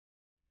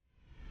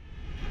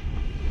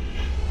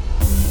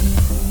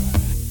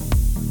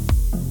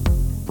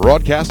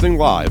Broadcasting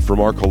live from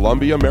our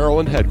Columbia,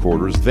 Maryland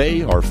headquarters,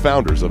 they are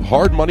founders of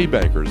Hard Money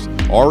Bankers,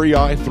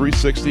 REI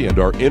 360, and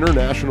are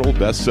international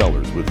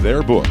bestsellers with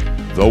their book,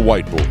 The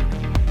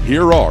Whiteboard.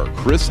 Here are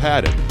Chris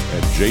Haddon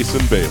and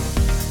Jason Bailey.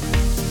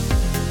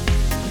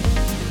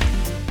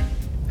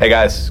 Hey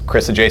guys,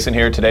 Chris and Jason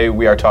here. Today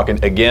we are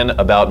talking again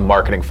about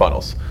marketing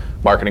funnels.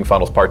 Marketing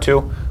funnels part 2.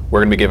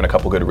 We're going to be giving a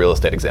couple good real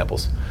estate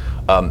examples.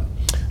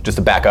 Just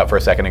to back up for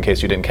a second in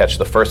case you didn't catch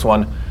the first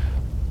one.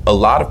 A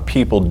lot of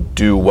people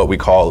do what we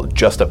call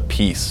just a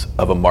piece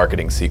of a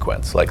marketing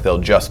sequence. Like they'll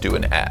just do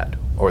an ad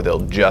or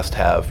they'll just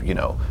have,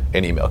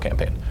 an email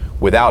campaign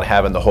without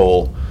having the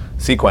whole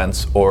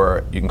sequence,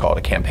 or you can call it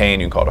a campaign,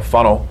 you can call it a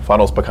funnel.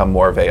 Funnel's become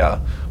more of a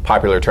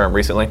popular term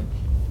recently,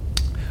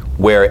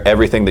 where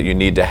everything that you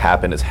need to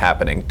happen is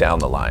happening down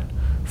the line,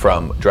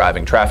 from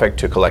driving traffic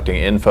to collecting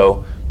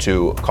info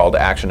to call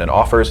to action and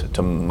offers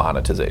to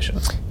monetization.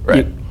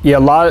 Right? Yeah, a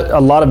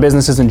lot of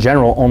businesses in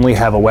general only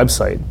have a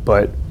website,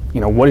 but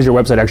what is your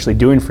website actually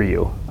doing for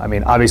you? I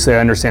mean, obviously I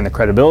understand the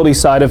credibility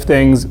side of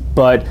things,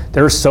 but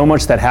there's so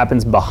much that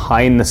happens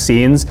behind the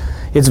scenes.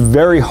 It's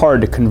very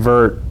hard to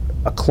convert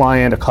a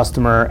client, a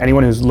customer,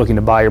 anyone who's looking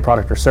to buy your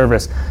product or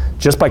service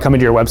just by coming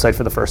to your website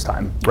for the first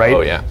time, right?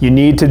 Oh yeah. You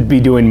need to be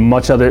doing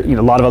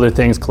a lot of other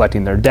things,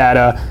 collecting their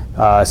data,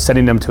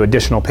 sending them to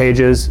additional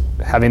pages,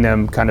 having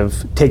them kind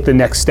of take the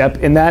next step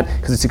in that,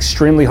 because it's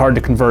extremely hard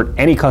to convert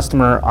any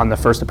customer on the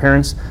first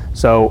appearance.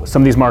 So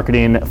some of these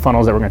marketing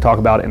funnels that we're going to talk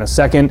about in a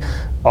second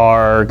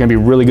are going to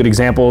be really good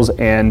examples.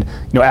 And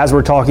as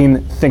we're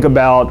talking, think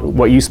about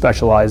what you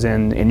specialize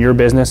in your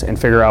business and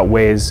figure out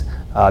ways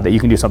that you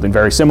can do something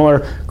very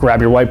similar. Grab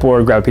your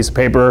whiteboard, grab a piece of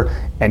paper,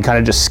 and kind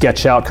of just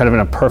sketch out, kind of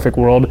in a perfect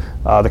world,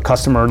 the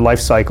customer life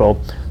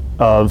cycle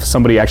of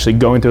somebody actually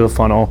going through the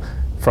funnel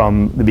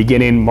from the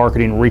beginning,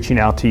 marketing, reaching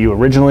out to you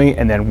originally,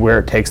 and then where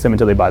it takes them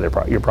until they buy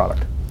your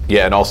product.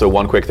 Yeah, and also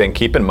one quick thing,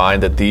 keep in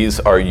mind that these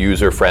are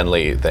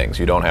user-friendly things.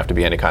 You don't have to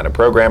be any kind of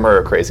programmer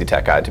or crazy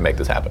tech guy to make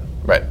this happen,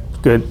 right?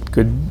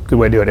 Good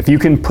way to do it. If you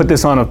can put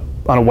this on a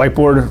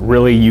whiteboard,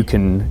 really you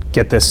can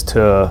get this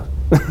to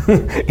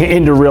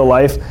into real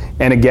life.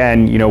 And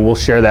again, we'll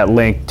share that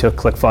link to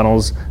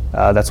ClickFunnels.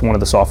 That's one of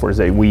the softwares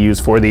that we use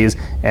for these.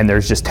 And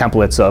there's just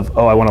templates of,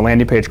 I want a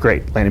landing page,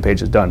 great, landing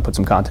page is done, put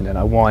some content in.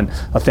 I want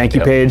a thank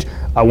you page,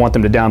 I want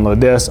them to download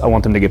this, I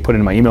want them to get put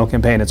into my email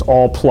campaign. It's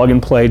all plug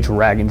and play,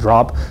 drag and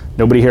drop.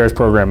 Nobody here has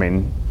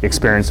programming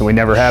experience, and we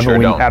never have, and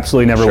we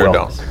absolutely never will.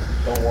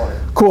 Don't worry.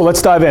 Cool,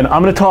 let's dive in.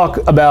 I'm going to talk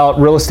about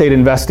real estate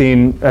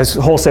investing as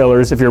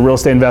wholesalers. If you're a real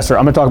estate investor,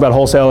 I'm going to talk about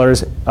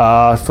wholesalers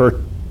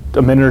for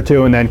a minute or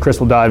two, and then Chris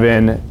will dive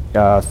in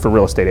for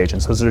real estate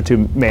agents. Those are the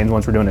two main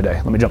ones we're doing today.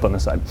 Let me jump on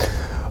this side.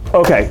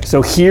 Okay,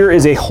 so here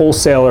is a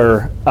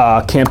wholesaler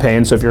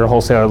campaign. So if you're a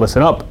wholesaler,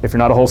 listen up. If you're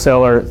not a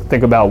wholesaler,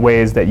 think about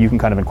ways that you can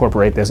kind of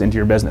incorporate this into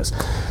your business.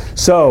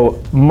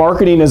 So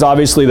marketing is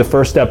obviously the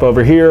first step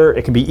over here.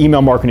 It can be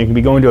email marketing. It can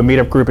be going to a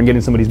meetup group and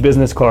getting somebody's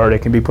business card. It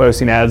can be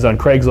posting ads on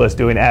Craigslist,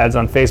 doing ads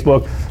on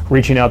Facebook,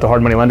 reaching out to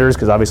hard money lenders,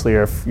 because obviously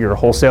if you're a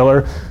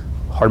wholesaler,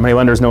 hard money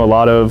lenders know a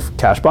lot of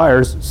cash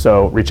buyers,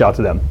 so reach out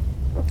to them.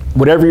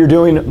 Whatever you're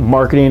doing,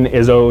 marketing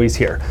is always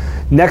here.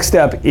 Next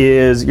step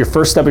is, your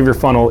first step of your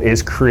funnel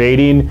is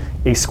creating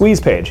a squeeze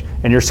page.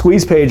 And your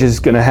squeeze page is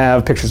going to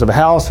have pictures of a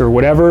house or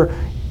whatever,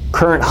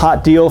 current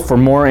hot deal. For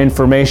more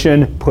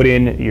information, put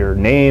in your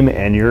name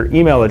and your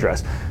email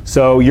address.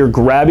 So you're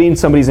grabbing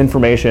somebody's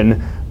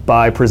information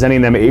by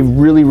presenting them a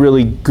really,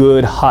 really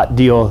good hot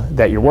deal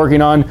that you're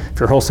working on. If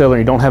you're a wholesaler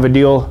and you don't have a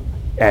deal,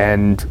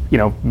 and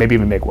maybe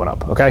even make one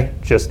up, okay?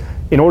 Just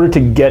in order to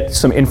get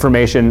some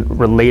information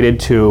related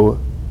to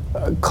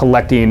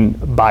collecting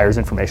buyers'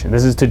 information.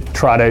 This is to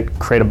try to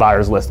create a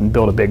buyer's list and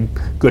build a big,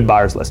 good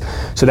buyer's list.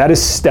 So that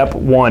is step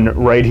one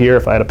right here.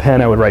 If I had a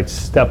pen, I would write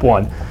step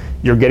one.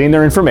 You're getting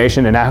their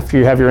information, and after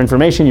you have your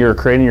information, you're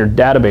creating your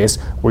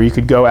database where you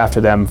could go after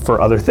them for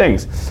other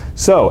things.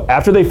 So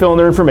after they fill in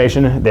their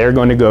information, they're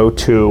going to go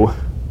to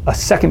a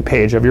second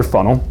page of your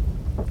funnel,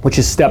 which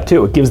is step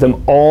 2. It gives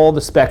them all the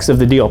specs of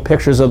the deal,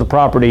 pictures of the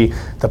property,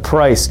 the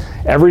price,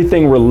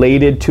 everything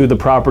related to the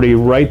property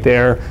right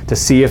there to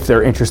see if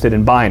they're interested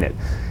in buying it.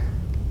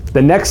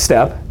 The next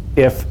step,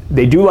 if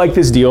they do like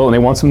this deal and they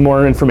want some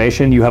more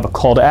information, you have a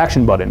call to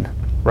action button,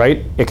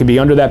 right? It can be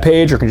under that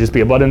page, or it can just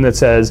be a button that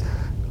says,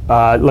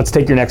 let's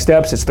take your next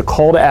steps. It's the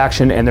call to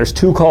action, and there's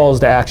 2 calls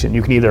to action.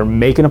 You can either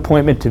make an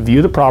appointment to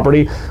view the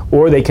property,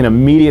 or they can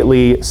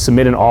immediately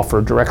submit an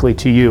offer directly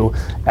to you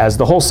as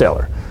the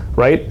wholesaler.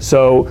 Right?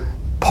 So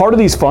part of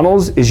these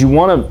funnels is you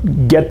want to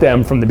get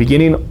them from the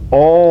beginning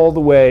all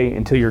the way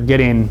until you're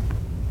getting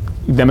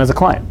them as a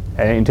client,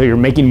 until you're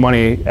making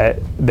money at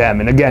them.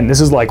 And again, this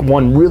is like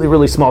one really,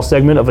 really small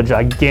segment of a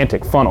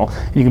gigantic funnel.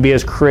 You can be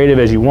as creative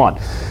as you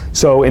want.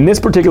 So in this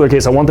particular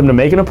case, I want them to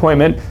make an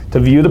appointment to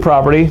view the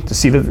property, to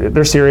see that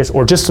they're serious,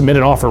 or just submit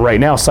an offer right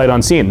now, sight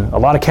unseen. A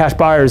lot of cash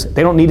buyers,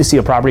 they don't need to see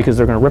a property because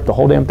they're going to rip the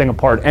whole damn thing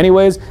apart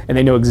anyways, and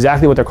they know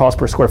exactly what their cost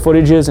per square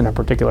footage is in a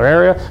particular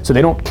area, so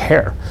they don't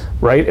care,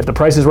 right? If the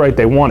price is right,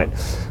 they want it.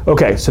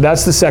 Okay, so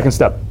that's the second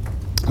step.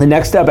 The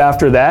next step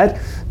after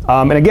that,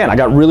 And again, I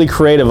got really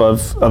creative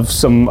of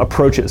some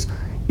approaches.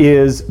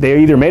 Is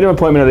they either made an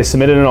appointment or they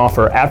submitted an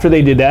offer. After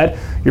they did that,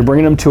 you're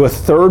bringing them to a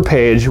third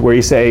page where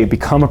you say,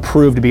 become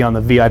approved to be on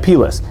the VIP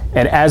list.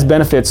 And as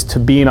benefits to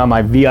being on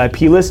my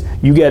VIP list,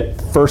 you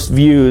get first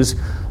views.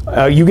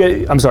 You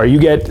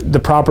get the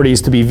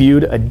properties to be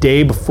viewed a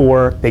day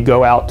before they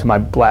go out to my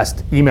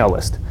blast email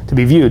list to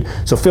be viewed.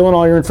 So fill in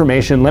all your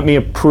information. Let me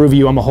approve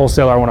you. I'm a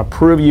wholesaler. I want to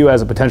approve you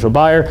as a potential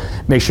buyer.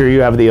 Make sure you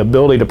have the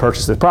ability to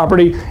purchase this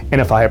property. And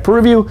if I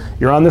approve you,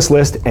 you're on this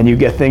list and you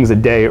get things a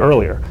day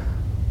earlier.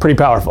 Pretty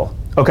powerful.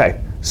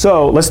 Okay,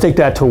 so let's take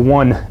that to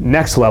one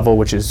next level,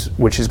 which is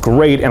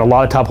great, and a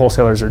lot of top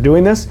wholesalers are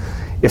doing this.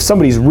 If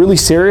somebody's really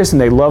serious and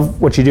they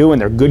love what you do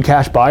and they're good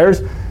cash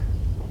buyers,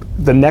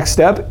 the next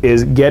step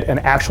is get an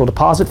actual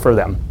deposit for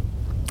them,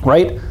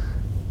 right?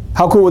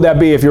 How cool would that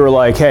be if you were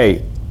like,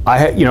 hey,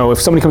 if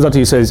somebody comes up to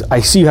you and says, I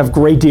see you have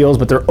great deals,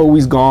 but they're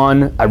always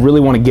gone. I really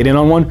want to get in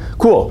on one.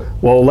 Cool.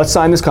 Well, let's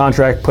sign this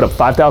contract, put up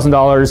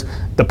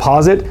 $5,000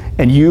 deposit,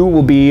 and you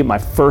will be my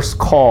first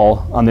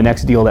call on the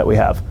next deal that we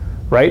have,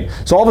 right?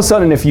 So all of a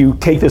sudden, if you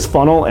take this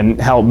funnel,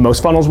 and how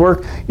most funnels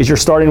work, is you're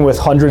starting with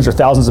hundreds or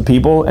thousands of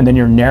people, and then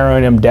you're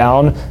narrowing them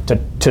down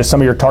to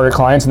some of your target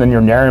clients, and then you're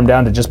narrowing them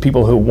down to just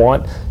people who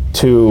want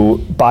to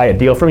buy a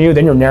deal from you.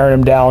 Then you're narrowing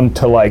them down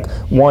to like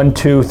 1,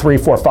 2, 3,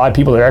 4, 5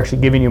 people that are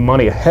actually giving you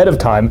money ahead of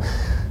time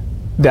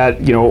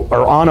that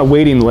are on a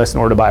waiting list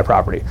in order to buy a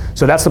property.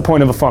 So that's the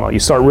point of a funnel. You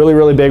start really,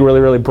 really big, really,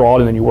 really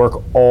broad, and then you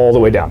work all the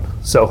way down.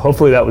 So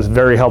hopefully that was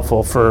very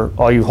helpful for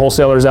all you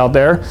wholesalers out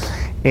there.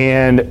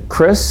 And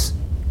Chris,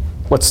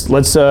 let's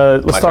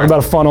talk about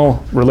a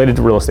funnel related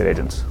to real estate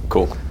agents.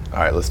 Cool. All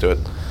right, let's do it.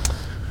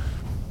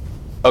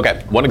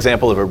 Okay, one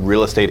example of a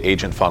real estate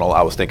agent funnel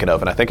I was thinking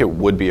of, and I think it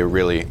would be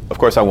of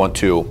course I want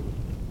to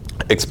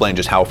explain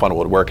just how a funnel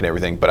would work and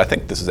everything, but I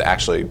think this is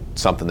actually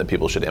something that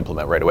people should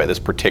implement right away, this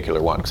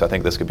particular one, because I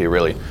think this could be a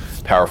really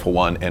powerful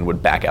one and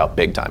would back out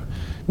big time,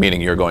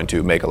 meaning you're going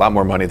to make a lot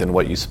more money than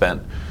what you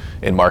spent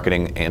in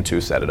marketing and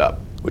to set it up,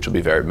 which will be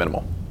very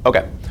minimal.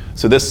 Okay,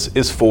 so this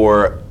is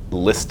for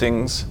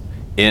listings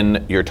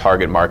in your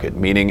target market,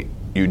 meaning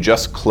you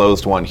just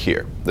closed one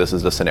here. This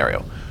is the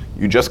scenario.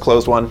 You just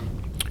closed one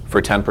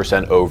for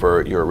 10%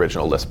 over your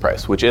original list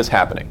price, which is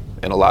happening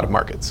in a lot of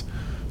markets.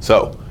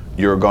 So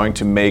you're going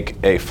to make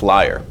a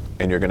flyer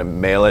and you're going to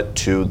mail it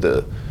to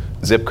the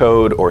zip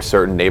code or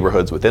certain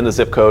neighborhoods within the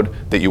zip code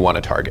that you want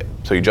to target.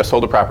 So you just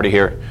sold a property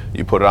here,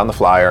 you put it on the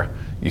flyer,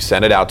 you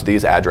send it out to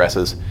these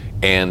addresses,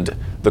 and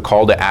the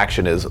call to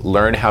action is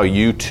learn how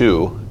you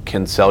too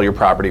can sell your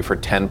property for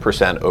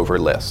 10% over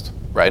list,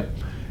 right?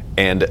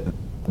 And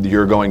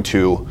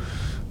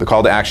the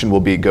call to action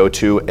will be go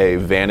to a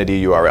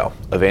vanity URL.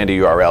 A vanity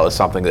URL is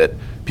something that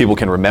people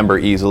can remember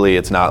easily.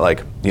 It's not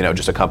like,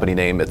 just a company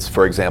name. It's,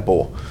 for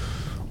example,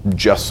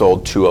 just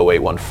sold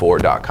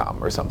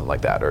 20814.com or something like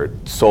that, or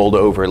sold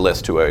over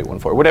list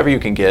 20814. Whatever you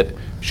can get,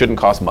 shouldn't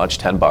cost much,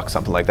 $10,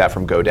 something like that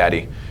from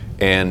GoDaddy.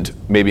 And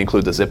maybe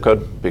include the zip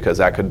code, because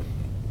that could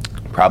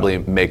probably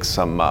make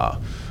some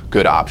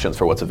good options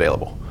for what's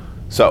available.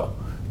 So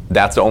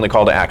that's the only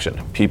call to action.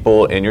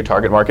 People in your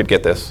target market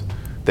get this.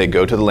 They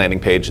go to the landing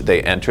page,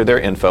 they enter their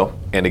info,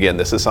 and again,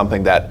 this is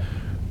something that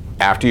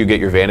after you get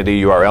your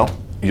vanity URL,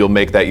 you'll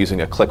make that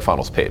using a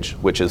ClickFunnels page,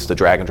 which is the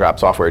drag and drop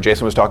software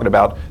Jason was talking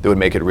about that would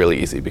make it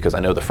really easy, because I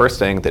know the first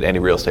thing that any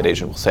real estate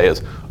agent will say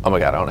is, oh my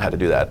God, I don't know how to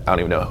do that. I don't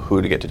even know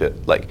who to get to do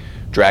it. Like,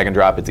 drag and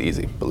drop, it's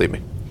easy, believe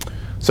me.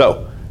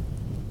 So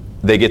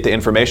they get the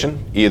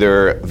information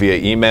either via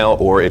email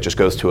or it just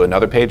goes to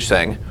another page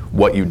saying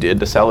what you did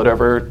to sell it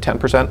over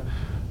 10%.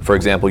 For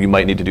example, you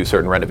might need to do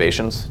certain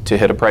renovations to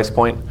hit a price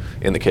point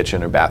in the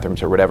kitchen or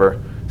bathrooms or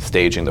whatever,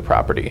 staging the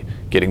property,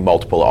 getting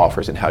multiple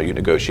offers and how you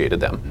negotiated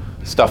them,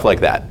 stuff like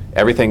that.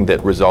 Everything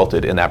that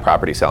resulted in that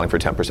property selling for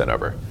 10%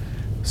 over.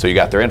 So you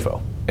got their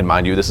info. And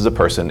mind you, this is a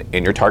person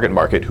in your target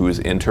market who is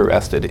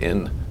interested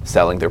in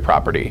selling their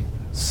property,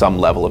 some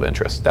level of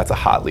interest. That's a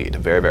hot lead, a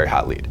very, very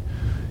hot lead.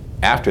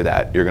 After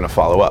that, you're gonna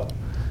follow up.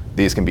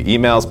 These can be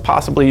emails,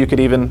 possibly you could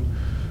even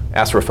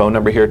ask for a phone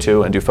number here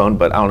too and do phone,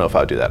 but I don't know if I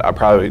would do that. I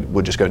probably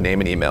would just go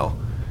name an email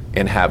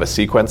and have a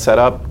sequence set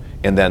up,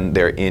 and then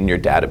they're in your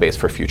database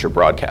for future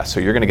broadcasts. So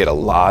you're gonna get a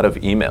lot of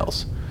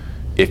emails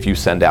if you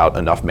send out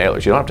enough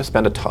mailers. You don't have to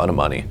spend a ton of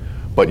money,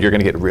 but you're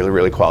gonna get really,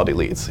 really quality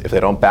leads. If they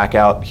don't back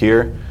out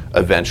here,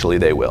 eventually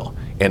they will.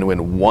 And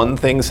when one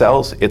thing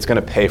sells, it's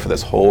gonna pay for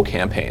this whole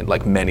campaign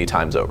like many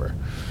times over.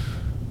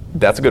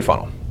 That's a good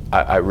funnel.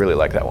 I really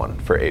like that one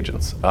for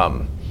agents.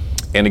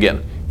 And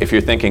again, if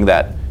you're thinking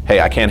that, hey,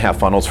 I can't have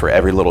funnels for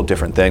every little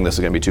different thing, this is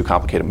gonna be too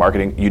complicated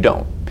marketing, you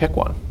don't. Pick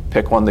one.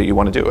 Pick one that you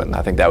wanna do, and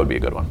I think that would be a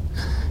good one.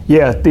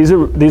 Yeah, these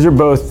are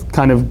both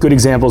kind of good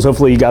examples.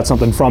 Hopefully you got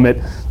something from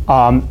it.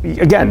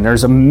 Again,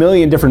 there's a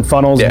million different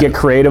funnels. Yeah. Get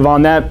creative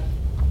on that.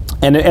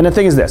 And the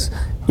thing is this,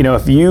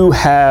 if you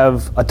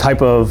have a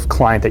type of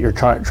client that you're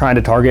trying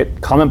to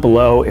target, comment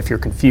below if you're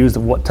confused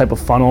of what type of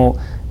funnel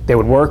they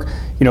would work.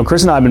 You know,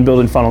 Chris and I have been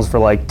building funnels for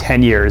like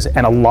 10 years,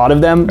 and a lot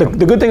of them,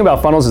 the good thing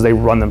about funnels is they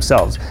run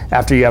themselves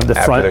after you have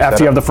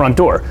the front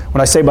door.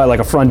 When I say by like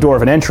a front door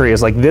of an entry,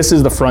 is like this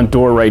is the front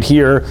door right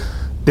here.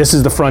 This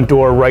is the front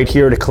door right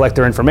here to collect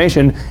their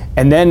information,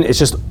 and then it's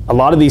just a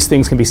lot of these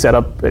things can be set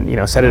up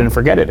and set it and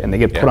forget it, and they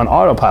get put on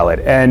autopilot.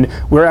 And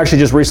we're actually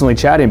just recently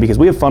chatting because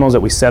we have funnels that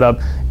we set up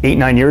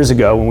 8-9 years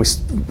ago when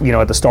we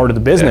at the start of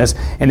the business,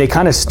 and they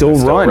kind of still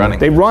run. Running.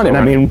 They run, and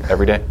I mean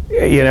every day.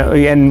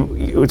 And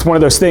it's one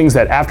of those things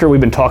that after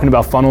we've been talking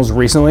about funnels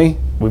recently,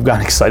 we've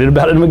gotten excited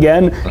about them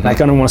again, and I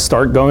kind of want to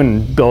start going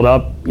and build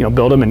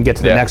them and get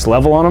to the next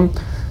level on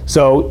them.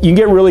 So you can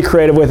get really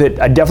creative with it.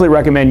 I definitely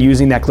recommend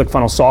using that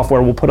ClickFunnels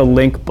software. We'll put a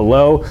link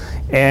below.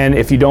 And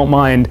if you don't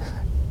mind,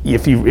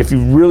 if you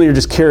really are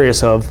just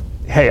curious of,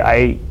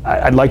 hey,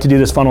 I'd like to do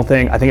this funnel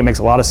thing. I think it makes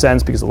a lot of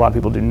sense because a lot of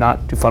people do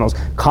not do funnels.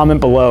 Comment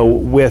below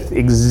with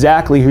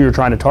exactly who you're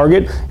trying to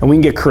target, and we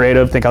can get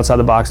creative, think outside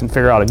the box, and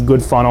figure out a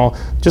good funnel,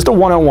 just a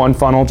one-on-one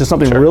funnel, just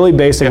something really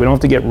basic. We don't have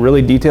to get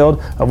really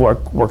detailed of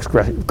what works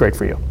great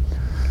for you.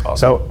 Awesome.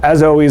 So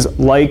as always,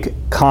 like,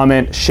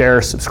 comment,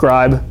 share,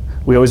 subscribe.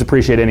 We always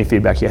appreciate any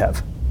feedback you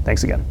have.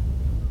 Thanks again.